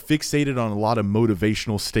 you're fixated on a lot of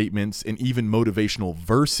motivational statements and even motivational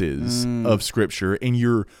verses of Scripture, and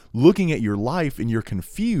you're looking at your life and you're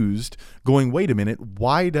confused, going, wait a minute,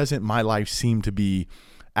 why doesn't my life seem to be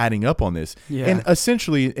adding up on this? Yeah. And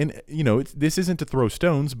essentially, and this isn't to throw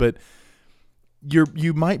stones, but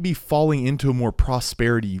you might be falling into a more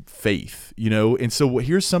prosperity faith, and so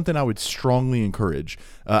here's something I would strongly encourage.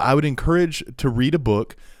 I would encourage to read a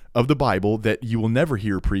book of the Bible that you will never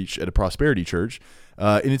hear preached at a prosperity church,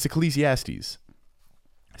 and it's Ecclesiastes.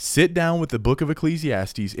 Sit down with the book of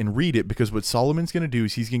Ecclesiastes and read it, because what Solomon's going to do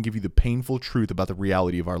is he's going to give you the painful truth about the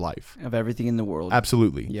reality of our life. Of everything in the world.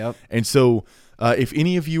 Absolutely. Yep. And so if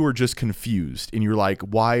any of you are just confused and you're like,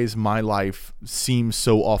 why is my life seem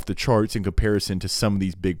so off the charts in comparison to some of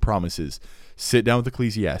these big promises, sit down with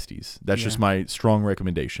Ecclesiastes. That's just my strong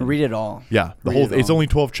recommendation. Read it all. Yeah. Read it It's all. only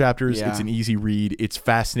 12 chapters. Yeah. It's an easy read. It's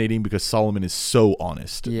fascinating because Solomon is so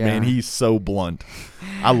honest. Yeah. Man, he's so blunt.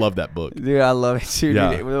 I love that book. Dude, I love it too.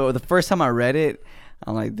 Yeah. Dude. The first time I read it,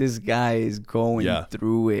 I'm like, this guy is going Yeah.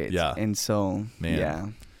 through it. Yeah. And so, Man. yeah.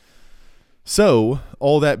 So,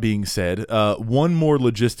 all that being said, one more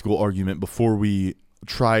logistical argument before we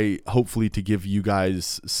try, hopefully, to give you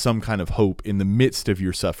guys some kind of hope in the midst of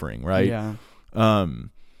your suffering, right? Yeah.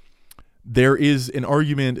 There is an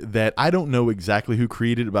argument that I don't know exactly who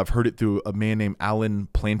created it, but I've heard it through a man named Alan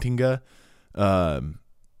Plantinga. And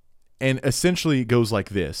essentially it goes like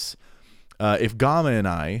this. If Gama and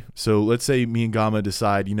I, so let's say me and Gama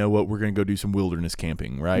decide, you know what, we're going to go do some wilderness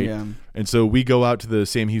camping, right? Yeah. And so we go out to the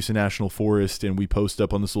Sam Houston National Forest and we post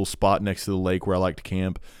up on this little spot next to the lake where I like to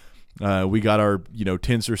camp. We got our,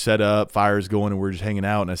 tents are set up, fire's going, and we're just hanging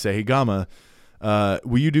out. And I say, hey, Gama,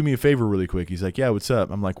 will you do me a favor really quick? He's like, yeah, what's up?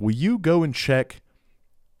 I'm like, will you go and check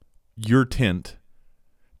your tent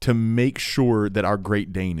to make sure that our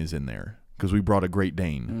Great Dane is in there? Because we brought a Great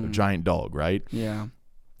Dane, a giant dog, right? Yeah.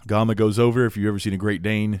 Gama goes over. If you've ever seen a Great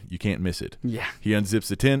Dane, you can't miss it. Yeah. He unzips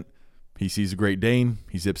the tent. He sees a Great Dane.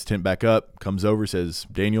 He zips the tent back up, comes over, says,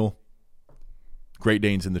 Daniel, Great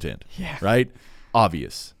Dane's in the tent. Yeah. Right?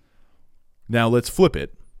 Obvious. Now let's flip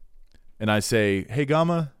it. And I say, hey,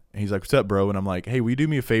 Gama. And he's like, what's up, bro? And I'm like, hey, will you do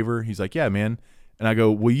me a favor? He's like, yeah, man. And I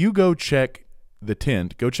go, will you go check the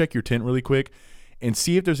tent? Go check your tent really quick and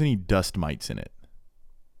see if there's any dust mites in it.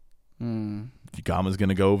 Gama's going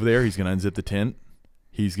to go over there. He's going to unzip the tent.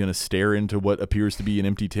 He's going to stare into what appears to be an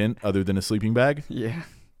empty tent other than a sleeping bag. Yeah.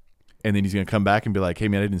 And then he's going to come back and be like, hey,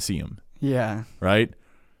 man, I didn't see him. Yeah. Right?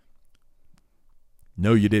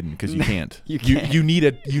 No, you didn't, because you can't. You can't. You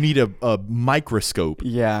need a microscope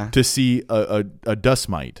Yeah. to see a dust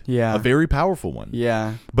mite. Yeah. A very powerful one.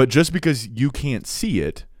 Yeah. But just because you can't see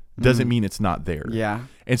it doesn't mean it's not there. Yeah.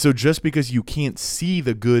 And so just because you can't see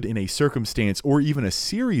the good in a circumstance or even a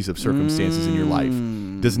series of circumstances in your life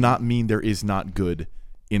does not mean there is not good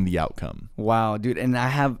in the outcome. Wow, dude. And I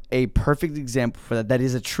have a perfect example for that. That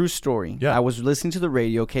is a true story. Yeah. I was listening to the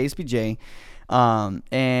radio, KSBJ,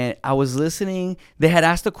 and I was listening. They had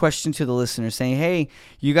asked a question to the listeners saying, hey,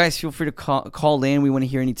 you guys feel free to call in. We want to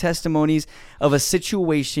hear any testimonies of a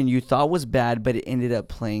situation you thought was bad, but it ended up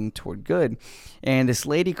playing toward good. And this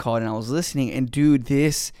lady called, and I was listening. And, dude,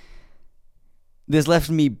 this left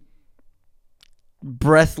me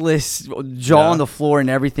breathless, jaw on the floor and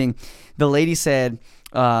everything. The lady said,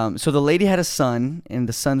 so the lady had a son, and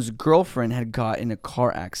the son's girlfriend had got in a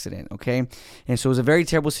car accident, okay? And so it was a very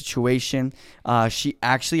terrible situation. She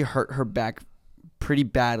actually hurt her back pretty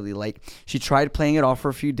badly. Like, she tried playing it off for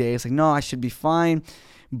a few days, like, no, I should be fine.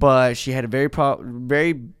 But she had a very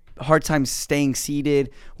hard time staying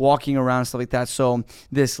seated, walking around, stuff like that. So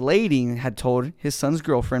this lady had told his son's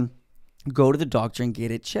girlfriend, go to the doctor and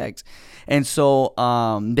get it checked. And so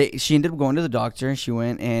she ended up going to the doctor. She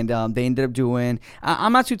went, and they ended up doing,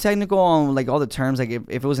 I'm not too technical on like all the terms, like if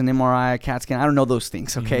it was an MRI, a CAT scan, I don't know those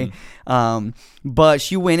things, okay? But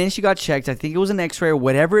she went and she got checked. I think it was an x-ray or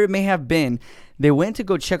whatever it may have been. They went to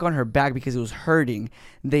go check on her back because it was hurting.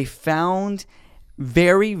 They found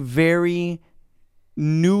very, very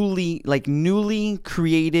newly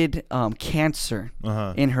created cancer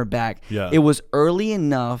in her back. Yeah. It was early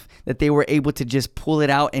enough that they were able to just pull it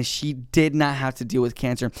out, and she did not have to deal with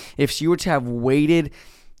cancer. If she were to have waited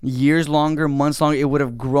years longer, months longer, it would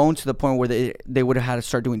have grown to the point where they would have had to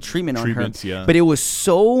start doing treatment on her. Yeah. But it was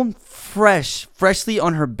so freshly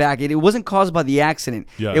on her back. It wasn't caused by the accident.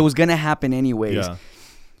 Yeah. It was going to happen anyways. Yeah.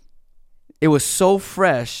 It was so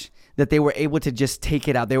fresh that they were able to just take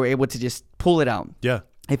it out. They were able to just pull it out. Yeah.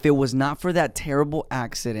 If it was not for that terrible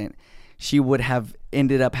accident, she would have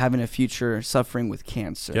ended up having a future suffering with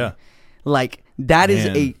cancer. Yeah. Like, that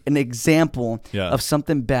Man. is an example of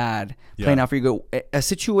something bad playing out for you. Go a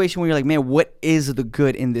situation where you're like, man, what is the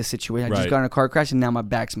good in this situation? I just got in a car crash and now my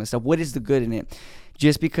back's messed up. What is the good in it?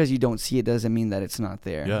 Just because you don't see it doesn't mean that it's not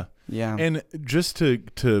there. Yeah. Yeah. And just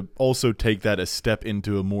to also take that a step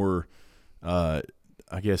into a more, I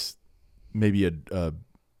guess, maybe a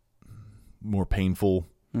more painful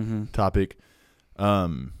topic.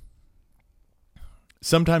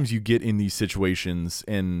 Sometimes you get in these situations,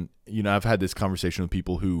 and you know, I've had this conversation with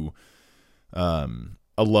people who, a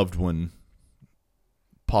loved one,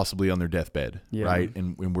 possibly on their deathbed, right?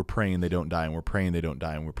 And we're praying they don't die, and we're praying they don't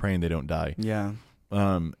die, and we're praying they don't die. Yeah.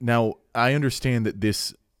 Now I understand that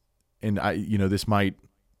this, and this might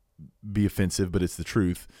be offensive, but it's the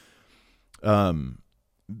truth.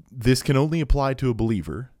 This can only apply to a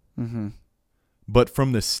believer. But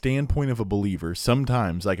from the standpoint of a believer,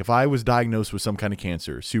 sometimes, like if I was diagnosed with some kind of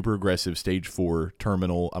cancer, super aggressive, stage 4,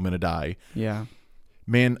 terminal, I'm going to die. Yeah.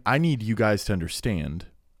 Man, I need you guys to understand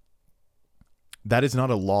that is not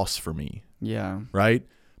a loss for me. Yeah. Right?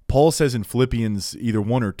 Paul says in Philippians either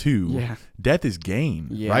 1 or 2, death is gain,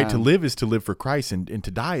 right? To live is to live for Christ, and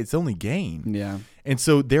to die, it's only gain. Yeah. And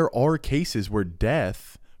so there are cases where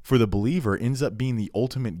death for the believer ends up being the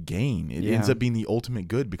ultimate gain. It ends up being the ultimate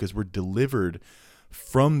good because we're delivered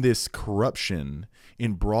from this corruption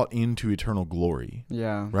and brought into eternal glory.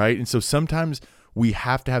 Yeah. Right? And so sometimes we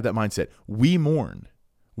have to have that mindset. We mourn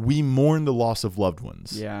the loss of loved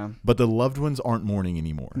ones. Yeah. But the loved ones aren't mourning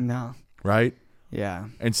anymore. No. Right? Yeah.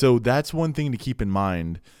 And so that's one thing to keep in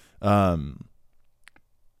mind. Yeah.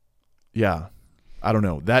 I don't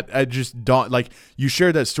know. That I just don't, like, you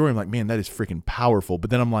shared that story. I'm like, man, that is freaking powerful.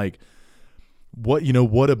 But then I'm like,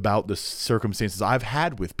 what about the circumstances I've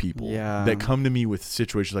had with people that come to me with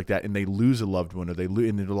situations like that, and they lose a loved one, or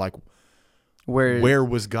and they're like, where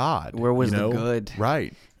was God? Where was the good?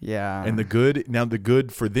 Right. Yeah. And the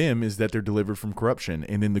good for them is that they're delivered from corruption.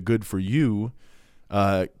 And then the good for you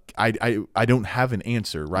I don't have an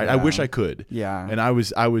answer, right? I wish I could. Yeah. And I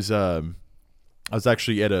was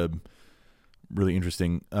actually at a really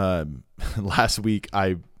interesting last week.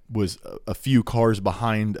 I was a few cars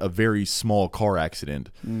behind a very small car accident,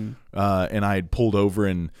 and I had pulled over,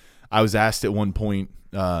 and I was asked at one point,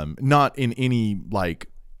 not in any like,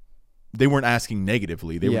 they weren't asking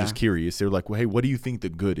negatively. They were just curious. They were like, well, hey, what do you think the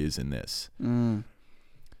good is in this? And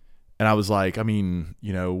I was like, I mean,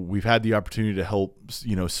 we've had the opportunity to help,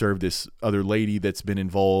 serve this other lady that's been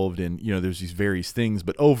involved, and, there's these various things.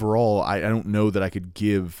 But overall, I don't know that I could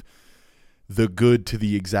give the good to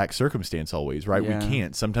the exact circumstance always, right? Yeah. We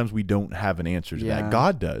can't. Sometimes we don't have an answer to that.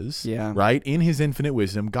 God does, Yeah. right? In his infinite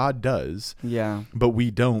wisdom, God does. Yeah. But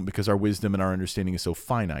we don't, because our wisdom and our understanding is so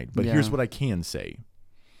finite. But here's what I can say.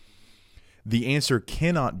 The answer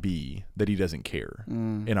cannot be that he doesn't care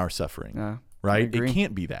in our suffering, right? It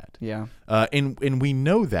can't be that. Yeah. And we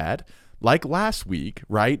know that, like last week,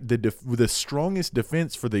 right? The strongest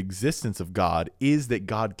defense for the existence of God is that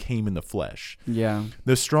God came in the flesh. Yeah.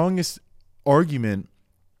 The strongest argument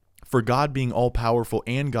for God being all-powerful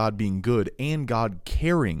and God being good and God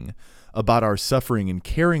caring about our suffering and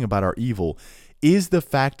caring about our evil is the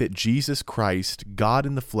fact that Jesus Christ, God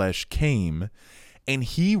in the flesh, came, and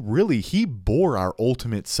he bore our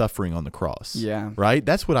ultimate suffering on the cross. Yeah. Right?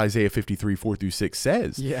 That's what Isaiah 53, 4-6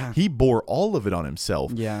 says. Yeah. He bore all of it on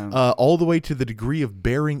himself. Yeah. All the way to the degree of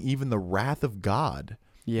bearing even the wrath of God.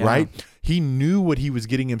 Yeah. Right? He knew what he was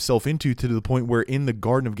getting himself into, to the point where in the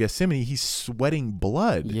Garden of Gethsemane, he's sweating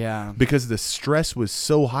blood. Yeah. Because the stress was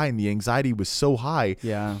so high and the anxiety was so high.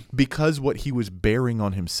 Yeah. Because what he was bearing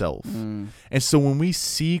on himself. And so when we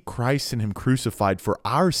see Christ and him crucified for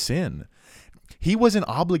our sin, he wasn't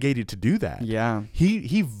obligated to do that. Yeah.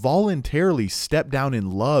 He voluntarily stepped down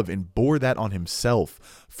in love and bore that on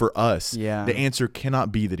himself for us. Yeah. The answer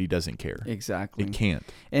cannot be that he doesn't care. Exactly. It can't.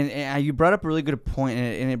 And you brought up a really good point,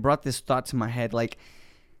 and it brought this thought to my head. Like,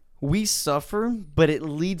 we suffer, but it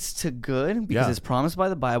leads to good because it's promised by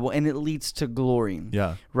the Bible, and it leads to glory.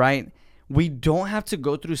 Yeah. Right? We don't have to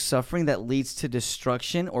go through suffering that leads to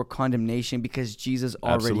destruction or condemnation, because Jesus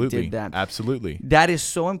already did that. Absolutely. That is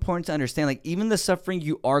so important to understand. Like, even the suffering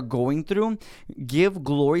you are going through, give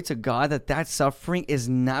glory to God that suffering is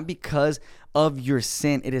not because of your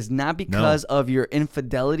sin. It is not because of your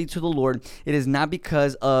infidelity to the Lord. It is not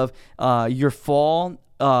because of your fall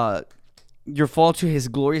to his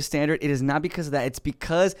glorious standard. It is not because of that. It's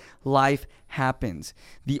because life happens.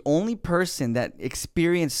 The only person that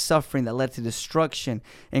experienced suffering that led to destruction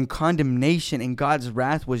and condemnation and God's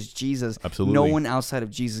wrath was Jesus. Absolutely. No one outside of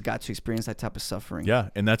Jesus got to experience that type of suffering. Yeah,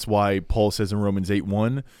 and that's why Paul says in Romans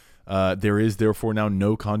 8:1, there is therefore now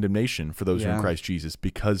no condemnation for those who are in Christ Jesus,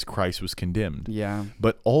 because Christ was condemned. Yeah.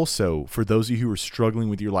 But also, for those of you who are struggling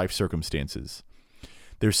with your life circumstances,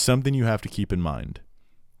 there's something you have to keep in mind.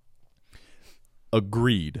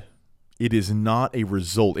 Agreed. It is not a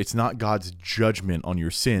result. It's not God's judgment on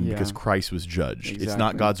your sin because Christ was judged. Exactly. It's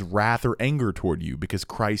not God's wrath or anger toward you because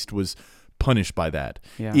Christ was punished by that.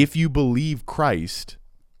 Yeah. If you believe Christ,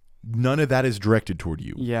 none of that is directed toward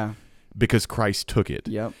you. Yeah. Because Christ took it.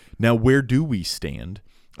 Yep. Now, where do we stand?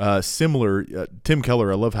 Similar, Tim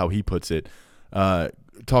Keller, I love how he puts it,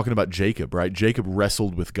 talking about Jacob, right? Jacob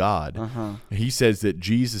wrestled with God. He says that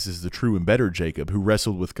Jesus is the true and better Jacob, who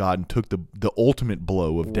wrestled with God and took the ultimate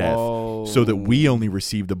blow of death, so that we only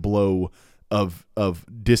receive the blow of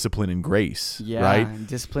discipline and grace, right?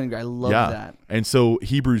 Discipline. I love that. And so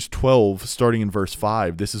Hebrews 12, starting in verse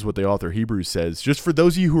 5, this is what the author of Hebrews says, just for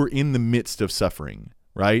those of you who are in the midst of suffering,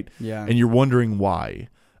 right? Yeah. And you're wondering why.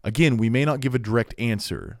 Again, we may not give a direct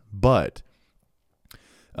answer, but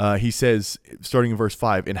he says, starting in verse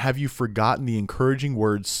 5, and have you forgotten the encouraging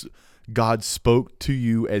words God spoke to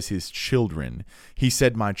you as his children? He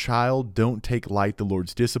said, my child, don't take light the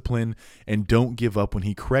Lord's discipline, and don't give up when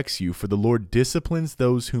he corrects you, for the Lord disciplines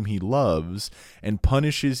those whom he loves and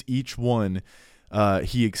punishes each one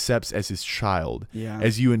he accepts as his child. Yeah.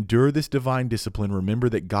 As you endure this divine discipline, remember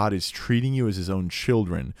that God is treating you as his own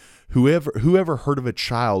children. Whoever heard of a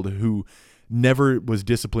child who never was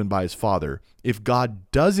disciplined by his father? If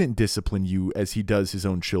God doesn't discipline you as he does his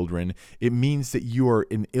own children, it means that you are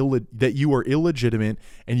illegitimate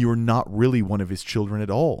and you are not really one of his children at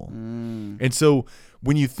all. And so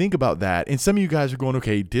when you think about that, and some of you guys are going,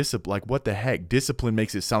 okay, like what the heck? Discipline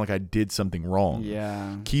makes it sound like I did something wrong.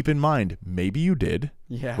 Yeah. Keep in mind, maybe you did.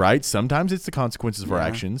 Yeah. Right? Sometimes it's the consequences of our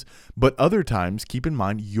actions, but other times, keep in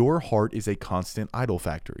mind, your heart is a constant idol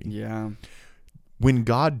factory. Yeah. When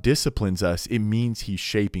God disciplines us, it means he's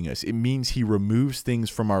shaping us. It means he removes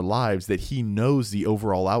things from our lives that he knows the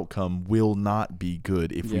overall outcome will not be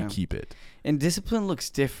good if we keep it. And discipline looks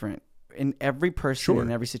different in every person, Sure.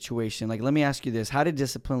 in every situation. Like, let me ask you this. How did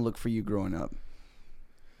discipline look for you growing up?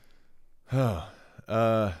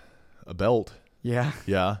 A belt. Yeah.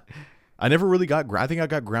 Yeah. I never really I think I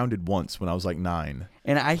got grounded once when I was like 9.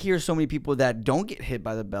 And I hear so many people that don't get hit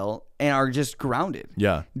by the belt and are just grounded.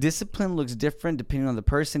 Yeah. Discipline looks different depending on the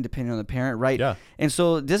person, depending on the parent, right? Yeah. And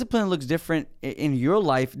so discipline looks different in your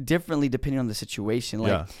life, differently depending on the situation.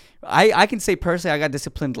 Like, Yeah. I can say personally, I got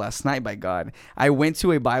disciplined last night by God. I went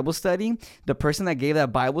to a Bible study. The person that gave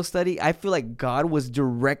that Bible study, I feel like God was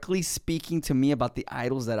directly speaking to me about the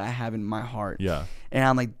idols that I have in my heart. Yeah. And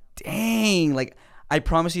I'm like, dang, like, I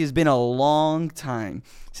promise you, it's been a long time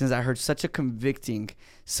since I heard such a convicting,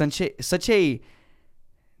 such a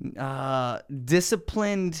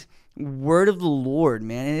disciplined word of the Lord,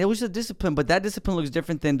 man. And it was a discipline, but that discipline looks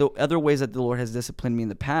different than the other ways that the Lord has disciplined me in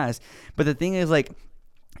the past. But the thing is, like,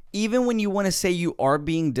 even when you want to say you are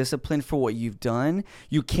being disciplined for what you've done,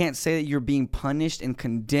 you can't say that you're being punished and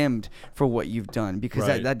condemned for what you've done, because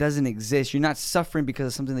Right. that doesn't exist. You're not suffering because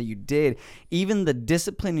of something that you did. Even the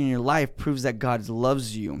discipline in your life proves that God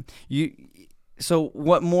loves you. So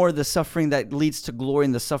what more, the suffering that leads to glory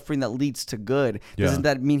and the suffering that leads to good? Yeah. Doesn't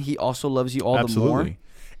that mean he also loves you all the more?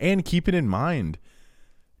 And keep it in mind,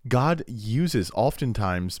 God uses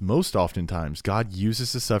most oftentimes, God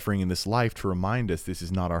uses the suffering in this life to remind us this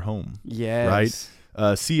is not our home. Yes.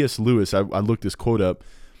 Right? C.S. Lewis, I looked this quote up.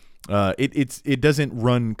 It doesn't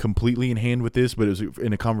run completely in hand with this, but it was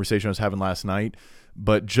in a conversation I was having last night.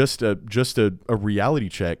 But just a reality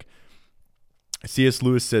check. C.S.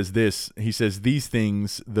 Lewis says this. He says, "These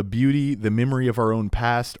things, the beauty, the memory of our own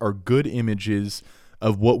past, are good images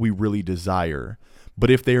of what we really desire. But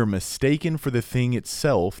if they are mistaken for the thing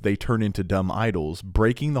itself, they turn into dumb idols,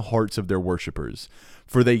 breaking the hearts of their worshipers.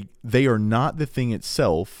 For they are not the thing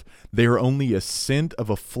itself. They are only a scent of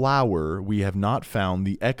a flower we have not found,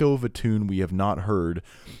 the echo of a tune we have not heard,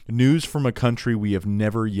 news from a country we have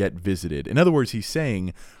never yet visited." In other words, he's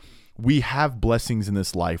saying, we have blessings in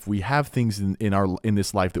this life. We have things in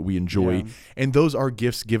this life that we enjoy, Yeah. and those are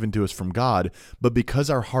gifts given to us from God. But because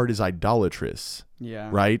our heart is idolatrous, Yeah.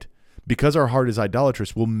 right? Because our heart is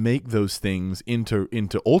idolatrous, we'll make those things into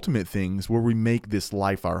ultimate things where we make this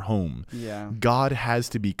life our home. Yeah. God has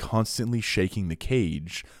to be constantly shaking the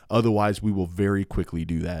cage. Otherwise, we will very quickly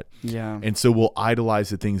do that. Yeah. And so we'll idolize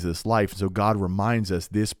the things of this life. So God reminds us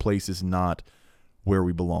this place is not where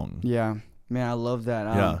we belong. Yeah. Man, I love that.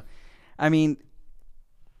 Yeah. I mean,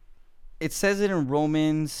 it says it in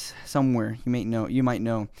Romans somewhere. You might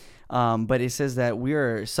know. But it says that we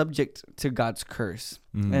are subject to God's curse,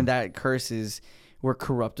 and that curse is we're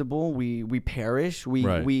corruptible. We perish.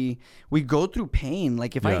 We go through pain.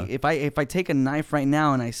 Like if I take a knife right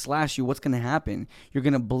now and I slash you, what's gonna happen? You're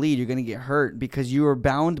gonna bleed. You're gonna get hurt because you are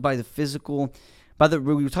bound by the physical.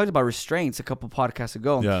 We talked about restraints a couple podcasts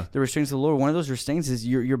ago. Yeah. The restraints of the Lord. One of those restraints is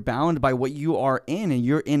you're bound by what you are in, and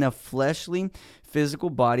you're in a fleshly,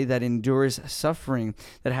 physical body that endures suffering,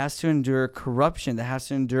 that has to endure corruption, that has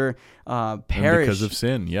to endure perish. And because of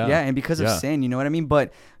sin, yeah. Yeah, and because of sin, you know what I mean?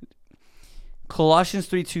 But Colossians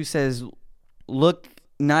 3:2 says, look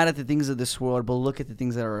not at the things of this world, but look at the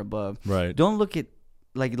things that are above. Right. Don't look at,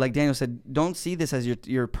 like Daniel said, don't see this as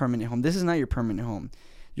your permanent home. This is not your permanent home.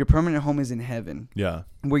 Your permanent home is in heaven. Yeah.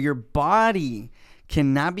 Where your body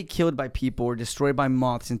cannot be killed by people or destroyed by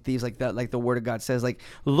moths and thieves, like that, like the word of God says. Like,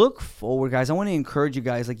 look forward, guys. I want to encourage you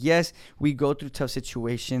guys. Like, yes, we go through tough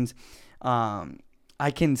situations. I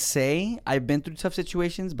can say I've been through tough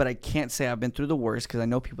situations, but I can't say I've been through the worst, because I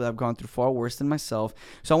know people that have gone through far worse than myself.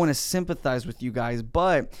 So I want to sympathize with you guys,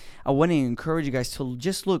 but I want to encourage you guys to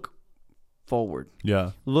just look forward.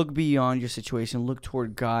 Yeah. Look beyond your situation. Look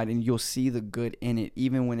toward God, and you'll see the good in it,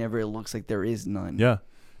 even whenever it looks like there is none. Yeah.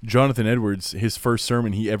 Jonathan Edwards, his first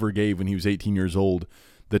sermon he ever gave when he was 18 years old,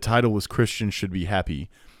 the title was "Christians Should Be Happy."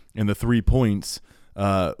 And the 3 points,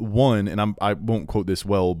 one, and I won't quote this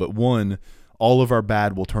well, but one, all of our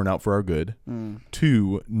bad will turn out for our good.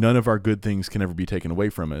 2, none of our good things can ever be taken away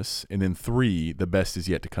from us. And then 3, the best is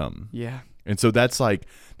yet to come. Yeah. And so that's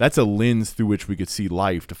a lens through which we could see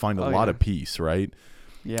life to find a lot of peace, right?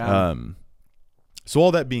 Yeah. So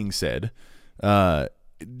all that being said,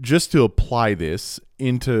 just to apply this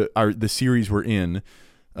into the series we're in,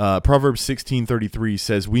 Proverbs 16:33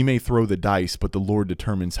 says, "We may throw the dice, but the Lord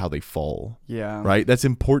determines how they fall." Yeah. Right? That's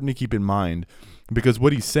important to keep in mind, because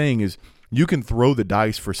what he's saying is you can throw the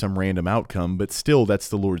dice for some random outcome, but still that's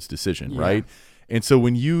the Lord's decision, right? And so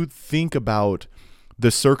when you think about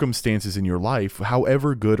the circumstances in your life,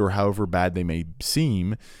 however good or however bad they may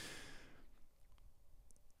seem,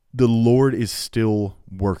 the Lord is still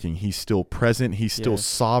working. He's still present. He's still Yes.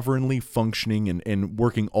 sovereignly functioning and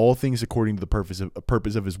working all things according to the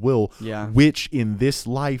purpose of his will, Yeah. which in this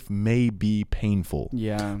life may be painful.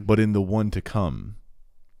 Yeah. But in the one to come,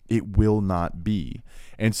 it will not be.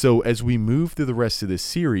 And so as we move through the rest of this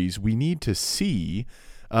series, we need to see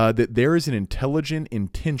that there is an intelligent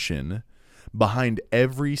intention behind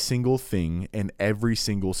every single thing and every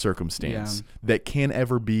single circumstance that can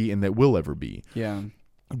ever be and that will ever be. Yeah.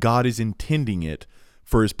 God is intending it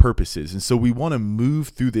for his purposes. And so we want to move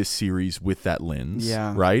through this series with that lens,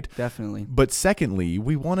 Yeah. right? Definitely. But secondly,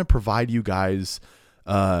 we want to provide you guys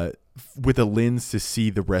with a lens to see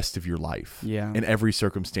the rest of your life in every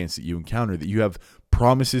circumstance that you encounter, that you have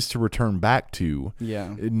promises to return back to,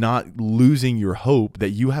 not losing your hope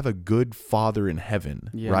that you have a good Father in heaven,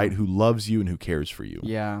 right, who loves you and who cares for you.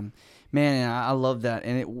 Yeah, man, I love that.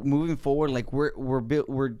 And moving forward, like we're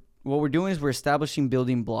what we're doing is we're establishing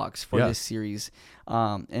building blocks for this series.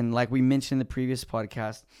 And like we mentioned in the previous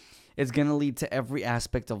podcast, it's gonna lead to every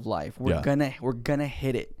aspect of life. We're gonna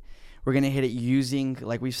hit it. We're gonna hit it using,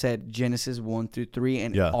 like we said, Genesis 1-3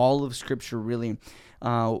 and all of Scripture. Really,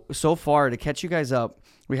 so far, to catch you guys up,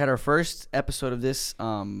 we had our first episode of this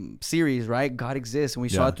series, right? God exists, and we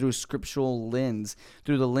saw it through a scriptural lens,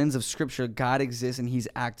 through the lens of Scripture. God exists, and He's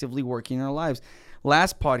actively working in our lives.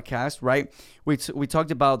 Last podcast, right, we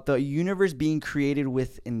talked about the universe being created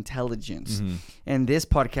with intelligence. Mm-hmm. And this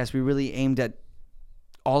podcast, we really aimed at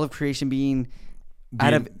all of creation being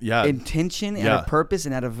out of intention, out of purpose,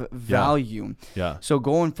 and out of value. Yeah. So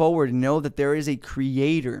going forward, know that there is a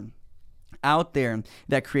creator out there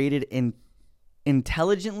that created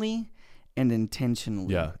intelligently and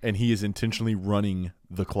intentionally. Yeah, and he is intentionally running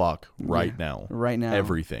the clock right now. Right now.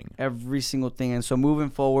 Everything. Every single thing. And so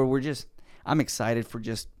moving forward, I'm excited for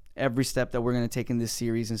just every step that we're going to take in this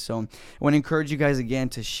series. And so I want to encourage you guys again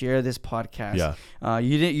to share this podcast. Yeah.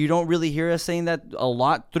 You don't really hear us saying that a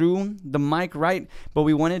lot through the mic, right? But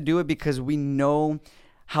we want to do it because we know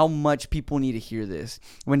how much people need to hear this.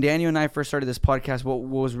 When Daniel and I first started this podcast, what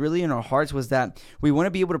was really in our hearts was that we want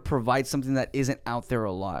to be able to provide something that isn't out there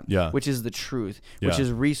a lot, which is the truth, which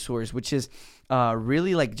is resource, which is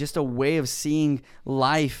really like just a way of seeing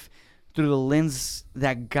life through the lens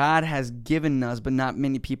that God has given us, but not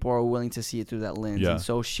many people are willing to see it through that lens. Yeah. And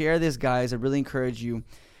so share this, guys. I really encourage you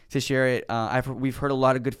to share it. We've heard a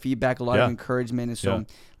lot of good feedback, a lot of encouragement. And so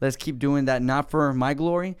let's keep doing that, not for my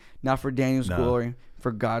glory, not for Daniel's glory,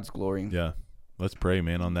 for God's glory. Yeah. Let's pray,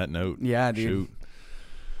 man, on that note. Yeah, dude. Shoot.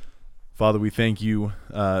 Father, we thank you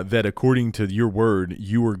that according to your word,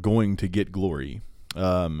 you are going to get glory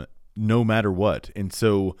no matter what. And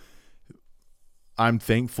so I'm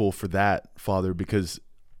thankful for that, Father, because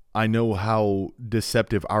I know how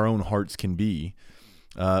deceptive our own hearts can be.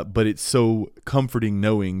 But it's so comforting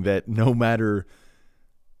knowing that no matter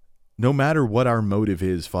what our motive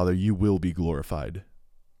is, Father, you will be glorified.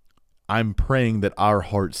 I'm praying that our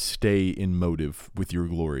hearts stay in motive with your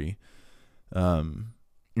glory, and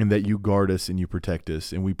that you guard us and you protect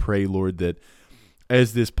us. And we pray, Lord, that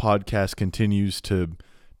as this podcast continues to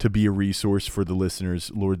be a resource for the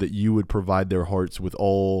listeners, Lord, that you would provide their hearts with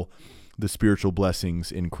all the spiritual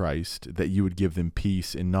blessings in Christ, that you would give them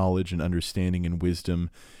peace and knowledge and understanding and wisdom,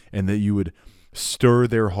 and that you would stir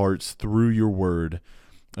their hearts through your word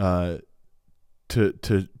to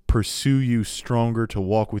pursue you stronger, to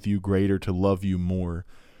walk with you greater, to love you more.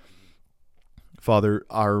 Father,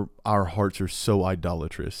 our hearts are so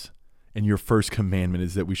idolatrous, and your first commandment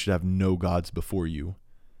is that we should have no gods before you.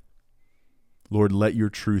 Lord, let your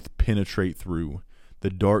truth penetrate through the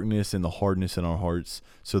darkness and the hardness in our hearts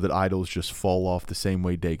so that idols just fall off the same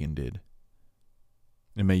way Dagon did.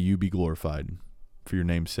 And may you be glorified for your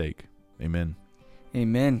name's sake. Amen.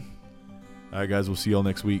 Amen. All right, guys, we'll see y'all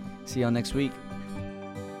next week. See y'all next week.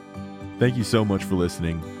 Thank you so much for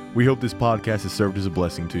listening. We hope this podcast has served as a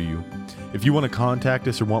blessing to you. If you want to contact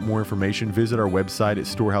us or want more information, visit our website at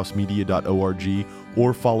storehousemedia.org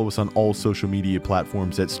or follow us on all social media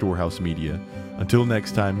platforms at Storehouse Media. Until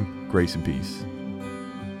next time, grace and peace.